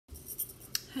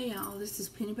Hey y'all, this is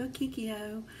Penny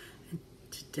Bokikio, and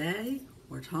today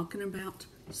we're talking about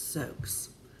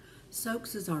soaks.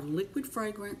 Soaks is our liquid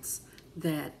fragrance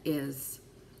that is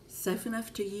safe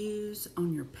enough to use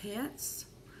on your pets,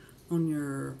 on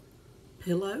your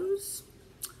pillows,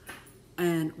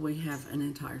 and we have an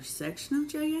entire section of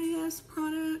JAS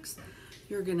products.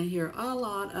 You're going to hear a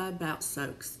lot about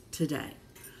soaks today.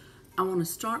 I want to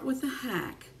start with a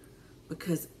hack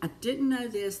because I didn't know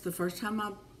this the first time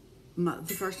I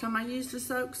used the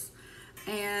soaks,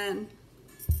 and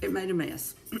it made a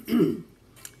mess.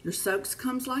 Your soaks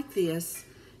comes like this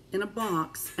in a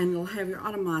box, and you'll have your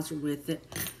atomizer with it.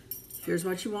 Here's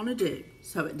what you want to do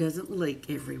so it doesn't leak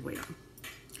everywhere.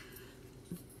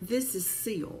 This is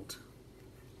sealed.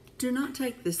 Do not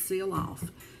take this seal off.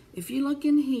 If you look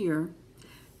in here,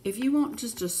 if you want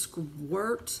just a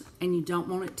squirt and you don't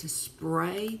want it to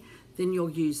spray, then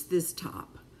you'll use this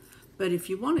top. But if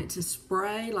you want it to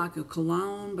spray like a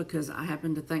cologne, because I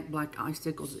happen to think Black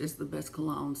Icicles is the best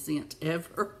cologne scent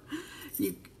ever,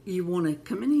 you want to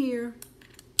come in here,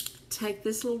 take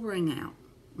this little ring out,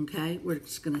 okay? We're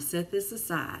just going to set this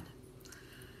aside.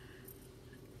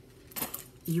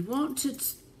 You want to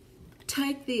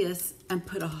take this and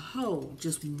put a hole,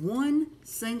 just one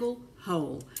single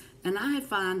hole. And I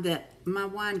find that my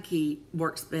wine key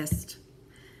works best.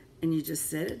 And you just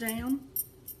set it down.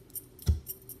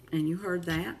 And you heard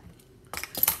that.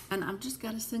 And I've just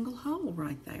got a single hole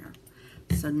right there.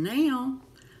 So now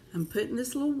I'm putting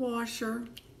this little washer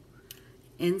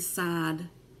inside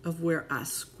of where I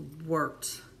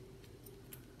squirt,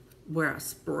 where I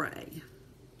spray.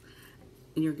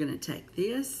 And you're going to take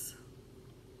this,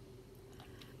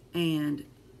 and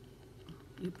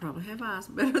you probably have eyes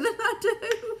better than I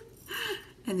do.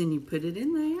 And then you put it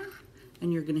in there,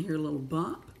 and you're going to hear a little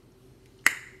bump,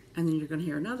 and then you're going to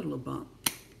hear another little bump.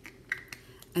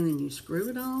 And then you screw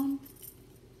it on.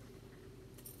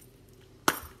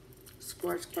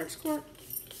 Squirt, squirt, squirt.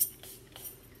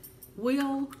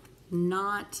 Will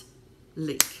not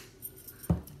leak.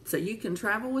 So you can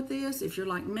travel with this if you're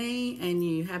like me and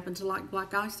you happen to like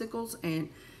Black Icicles and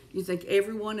you think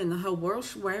everyone in the whole world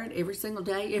should wear it every single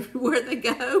day, everywhere they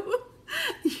go.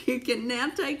 You can now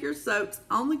take your soaks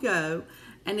on the go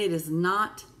and it is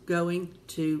not going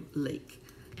to leak.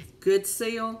 Good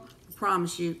seal, I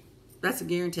promise you. That's a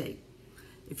guarantee.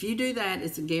 If you do that,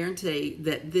 it's a guarantee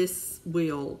that this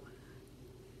will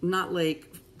not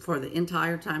leak for the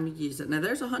entire time you use it. Now,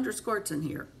 there's 100 squirts in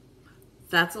here.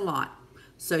 That's a lot.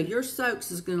 So your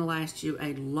soaks is going to last you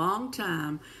a long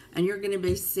time, and you're going to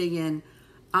be seeing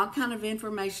all kind of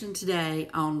information today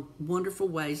on wonderful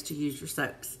ways to use your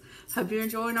soaks. Hope you're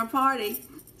enjoying our party.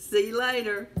 See you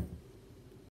later.